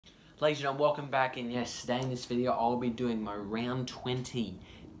Ladies and gentlemen, welcome back, and yes, today in this video I'll be doing my round 20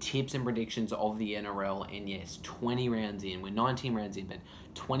 tips and predictions of the NRL, and yes, 20 rounds in. We're 19 rounds in, but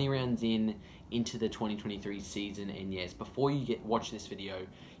 20 rounds into the 2023 season. And yes, before you watch this video,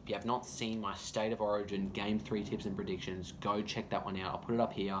 if you have not seen my State of Origin Game 3 tips and predictions, go check that one out. I'll put it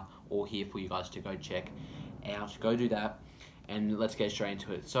up here or here for you guys to go check out. Go do that. And let's get straight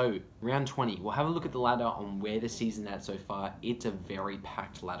into it. So, round 20, we'll have a look at the ladder on where the season's at so far. It's a very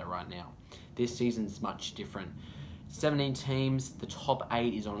packed ladder right now. This season's much different. 17 teams, the top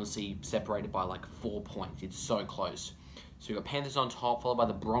 8 is honestly separated by like 4 points. It's so close. So we've got Panthers on top, followed by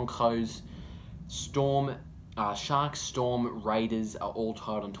the Broncos, Storm, Sharks, Storm, Raiders are all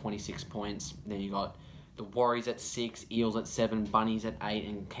tied on 26 points. Then you got the Warriors at 6, Eels at 7, Bunnies at 8,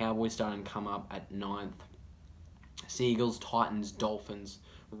 and Cowboys starting to come up at 9th. Seagulls, Titans, Dolphins,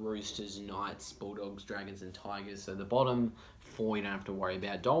 Roosters, Knights, Bulldogs, Dragons, and Tigers. So the bottom 4 you don't have to worry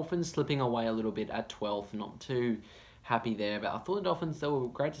about. Dolphins slipping away a little bit at 12th. Not too happy there. But I thought the Dolphins, they were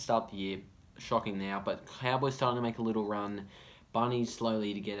great to start the year. Shocking now. But Cowboys starting to make a little run. Bunnies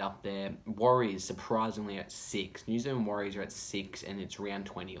slowly to get up there. Warriors surprisingly at 6. New Zealand Warriors are at 6 and it's round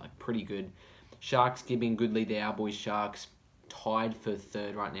 20. Like pretty good. Sharks giving good lead. The Our Boys Sharks tied for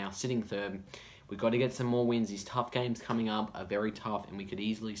 3rd right now. Sitting 3rd. We've got to get some more wins. These tough games coming up are very tough, and we could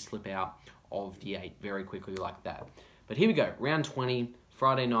easily slip out of the 8 very quickly like that. But here we go. Round 20,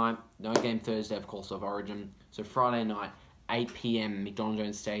 Friday night. No game Thursday, of course, of Origin. So Friday night, 8 p.m, McDonald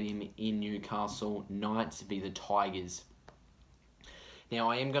Jones Stadium in Newcastle. Knights v the Tigers.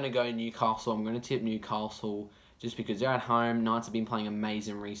 Now, I am going to go Newcastle. I'm going to tip Newcastle just because they're at home. Knights have been playing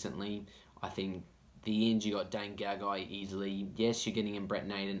amazing recently. I think the ends, you got Dane Gagai easily. Yes, you're getting in Brett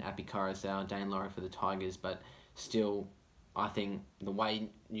Naden, Api Koroisau, Dane Laurie for the Tigers, but still, I think the way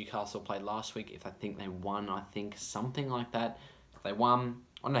Newcastle played last week, if I think they won, I think something like that. They won.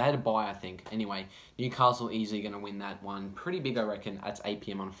 I don't know, how to buy, I think. Anyway, Newcastle easily going to win that one. Pretty big, I reckon. That's 8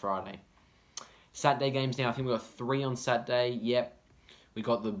 p.m. on Friday. Saturday games now. I think we've got 3 on Saturday. Yep. We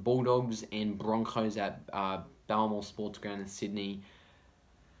got the Bulldogs and Broncos at Balmoral Sports Ground in Sydney.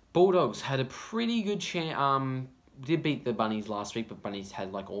 Bulldogs had a pretty good chance. Did beat the Bunnies last week, but Bunnies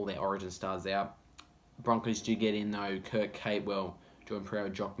had like all their Origin stars out. Broncos do get in though. Kurt Capewell, Jordan Pereira,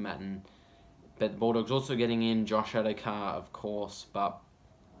 Jock Matten. But the Bulldogs also getting in. Josh Adokar, of course. But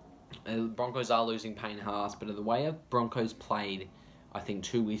Broncos are losing Payne Haas. But the way Broncos played, I think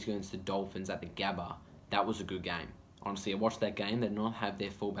 2 weeks ago against the Dolphins at the Gabba, that was a good game. Honestly, I watched that game. They did not have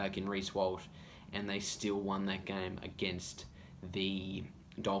their fullback in Reece Walsh, and they still won that game against the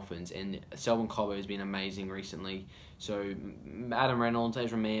Dolphins. And Selwyn Cobbo has been amazing recently. So Adam Reynolds,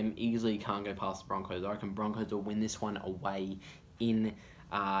 Ezra Mam easily can't go past the Broncos. I reckon Broncos will win this one away in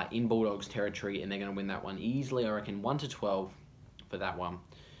Bulldogs territory, and they're going to win that one easily. I reckon 1-12 for that one.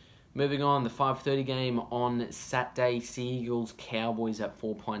 Moving on, the 5:30 game on Saturday, Seagulls Cowboys at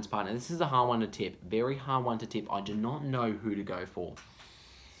 4 points partner. This is a hard one to tip. Very hard one to tip. I do not know who to go for,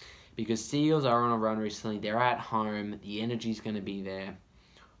 because Seagulls are on a run recently. They're at home. The energy's going to be there.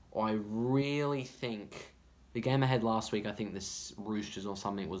 I really think the game I had last week, I think the Roosters or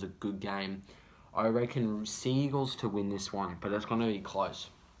something, was a good game. I reckon Seagulls to win this one, but it's going to be close.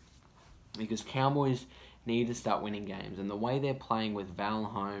 Because Cowboys need to start winning games. And the way they're playing with Val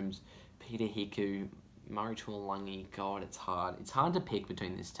Holmes, Peter Hiku, Murray Tuolungi, God, it's hard. It's hard to pick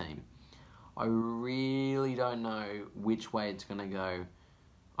between this team. I really don't know which way it's going to go.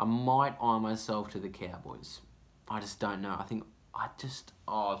 I might eye myself to the Cowboys. I just don't know. It's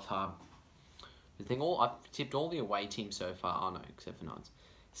hard. I've tipped all the away teams so far. Oh no, except for Knights.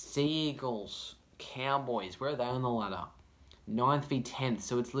 Seagulls, Cowboys, where are they on the ladder? 9th v 10th,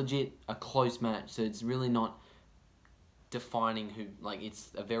 so it's legit a close match. So it's really not defining who,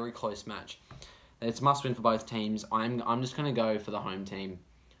 it's a very close match. It's must win for both teams. I'm just going to go for the home team.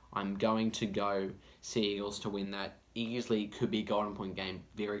 I'm going to go Seagulls to win that. Easily could be a golden point game.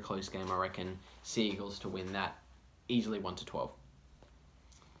 Very close game, I reckon. Seagulls to win that. Easily 1-12.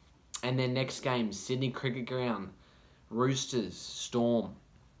 And then next game, Sydney Cricket Ground, Roosters, Storm.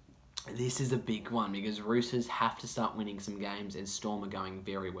 This is a big one because Roosters have to start winning some games, and Storm are going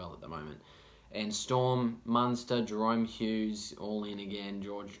very well at the moment. And Storm, Munster, Jerome Hughes, all in again,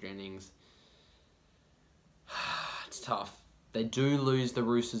 George Jennings. It's tough. They do lose the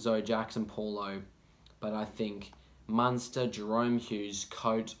Roosters though, Jackson Paulo, but I think Munster, Jerome Hughes,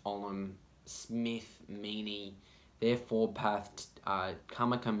 Coates, Olam, Smith, Meaney, their forward path,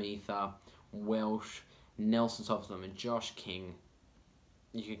 Kamakamitha, Welsh, Nelson Softsman, and Josh King.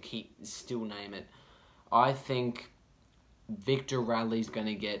 You could still name it. I think Victor Radley's going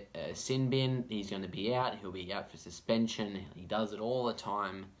to get a sin bin. He's going to be out. He'll be out for suspension. He does it all the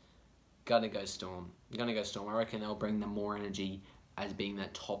time. Gonna go Storm. Gonna go Storm. I reckon they'll bring them more energy as being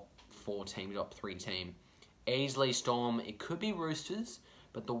that top 4 team, top 3 team. Easily Storm. It could be Roosters,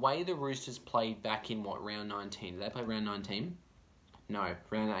 but the way the Roosters played back in, round 19? Did they play round 19? No,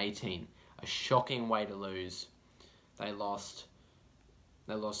 round 18. A shocking way to lose. They lost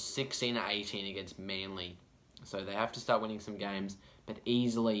 16-18 against Manly. So they have to start winning some games, but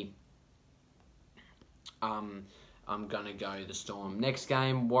easily I'm going to go the Storm. Next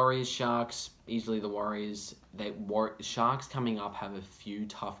game, Warriors-Sharks. Easily the Warriors. Sharks coming up have a few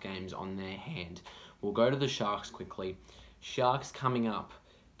tough games on their hand. We'll go to the Sharks quickly. Sharks coming up.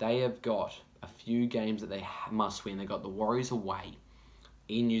 They have got a few games that they must win. They've got the Warriors away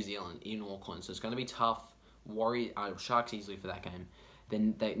in New Zealand, in Auckland. So it's going to be tough. Sharks easily for that game.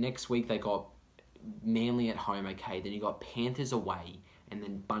 Then next week they got Manly at home, okay. Then you got Panthers away, and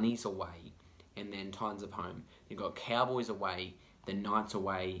then Bunnies away, and then Titans at home. You got Cowboys away, then Knights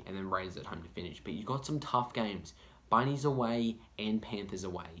away, and then Raiders at home to finish. But you got some tough games. Bunnies away and Panthers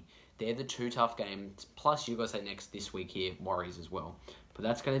away. They're the 2 tough games. Plus you got to say this week here, Warriors as well. But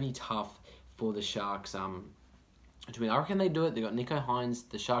that's going to be tough for the Sharks. To win. I reckon they do it. They got Nico Hines.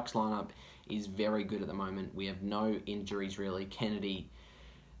 The Sharks lineup is very good at the moment. We have no injuries really. Kennedy,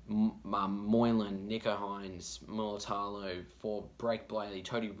 Moylan, Nico Hines, Mulatalo, for Blake Bailey,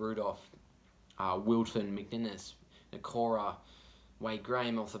 Tony Rudolph, Wilton, McInnes, Nakora, Wade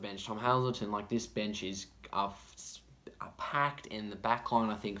Graham off the bench, Tom Hazelton. Like, this bench is packed, and the back line,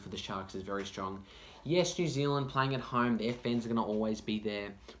 I think, for the Sharks is very strong. Yes, New Zealand playing at home, their fans are going to always be there,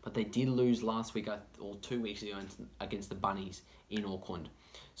 but they did lose last week or 2 weeks ago against the Bunnies in Auckland.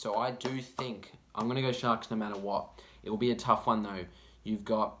 So I do think I'm going to go Sharks no matter what. It will be a tough one though. You've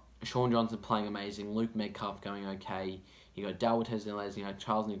got Sean Johnson playing amazing, Luke Metcalf going okay, you got Dalwood Tesneles,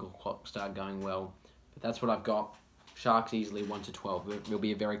 Charles Nichols going well. But that's what I've got. Sharks easily 1-12. It'll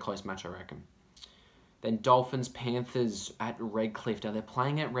be a very close match, I reckon. Then Dolphins, Panthers at Redcliffe. Now they're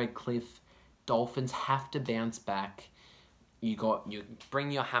playing at Redcliffe. Dolphins have to bounce back. You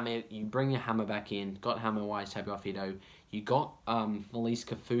bring your hammer back in. Got Hammer Wise, Tabuafido. You got Felice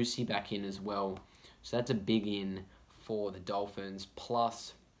Kafusi back in as well. So that's a big in for the Dolphins.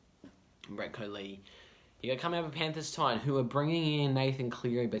 Plus Brett Coley. You got coming over Panthers side, who are bringing in Nathan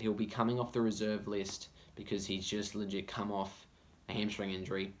Cleary, but he'll be coming off the reserve list because he's just legit come off a hamstring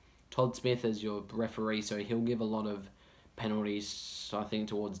injury. Todd Smith as your referee, so he'll give a lot of penalties, I think,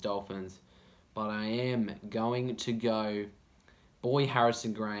 towards Dolphins. But I am going to go boy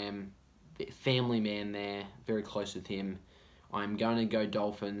Harrison Graham, family man there, very close with him. I'm going to go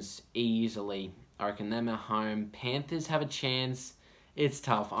Dolphins easily. I reckon them at home. Panthers have a chance. It's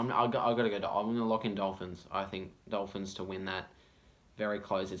tough. I'm going to lock in Dolphins. I think Dolphins to win that. Very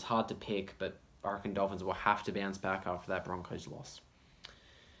close. It's hard to pick, but I reckon Dolphins will have to bounce back after that Broncos loss.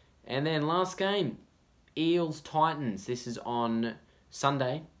 And then last game, Eels-Titans. This is on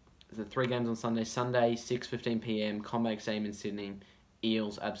Sunday. The 3 games on Sunday. Sunday, 6:15 p.m. Combank Stadium in Sydney.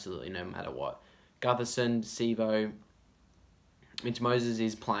 Eels, absolutely no matter what. Gutherson, Sevo, Mitch Moses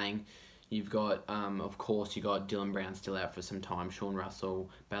is playing. You've got, of course, you got Dylan Brown still out for some time. Sean Russell,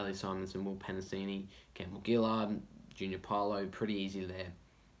 Bailey Simonson, Will Penasini, Campbell Gillard, Junior Paulo. Pretty easy there.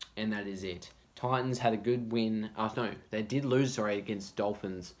 And that is it. Titans had a good win. They did lose, against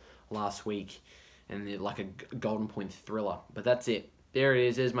Dolphins last week. And they're like a Golden Point thriller. But that's it. There it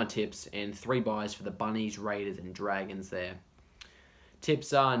is. There's my tips. And 3 buys for the Bunnies, Raiders, and Dragons there.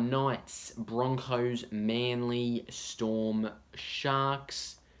 Tips are Knights, Broncos, Manly, Storm,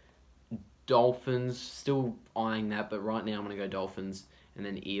 Sharks, Dolphins. Still eyeing that, but right now I'm going to go Dolphins. And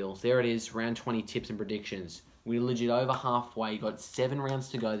then Eels. There it is. Round 20 tips and predictions. We're legit over halfway. Got 7 rounds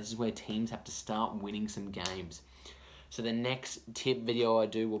to go. This is where teams have to start winning some games. So the next tip video I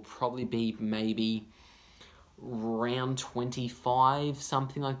do will probably be maybe round 25,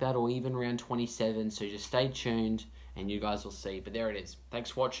 something like that, or even round 27. So just stay tuned and you guys will see. But there it is. Thanks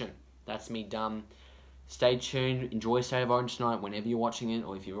for watching. That's me done. Stay tuned. Enjoy State of Origin tonight whenever you're watching it,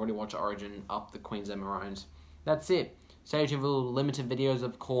 or if you've already watched Origin, up the Queensland Maroons. That's it. Stay tuned for little limited videos,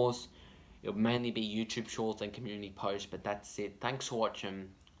 of course. It'll mainly be YouTube shorts and community posts, but that's it. Thanks for watching.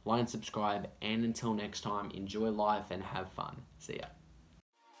 Like and subscribe, and until next time, enjoy life and have fun. See ya.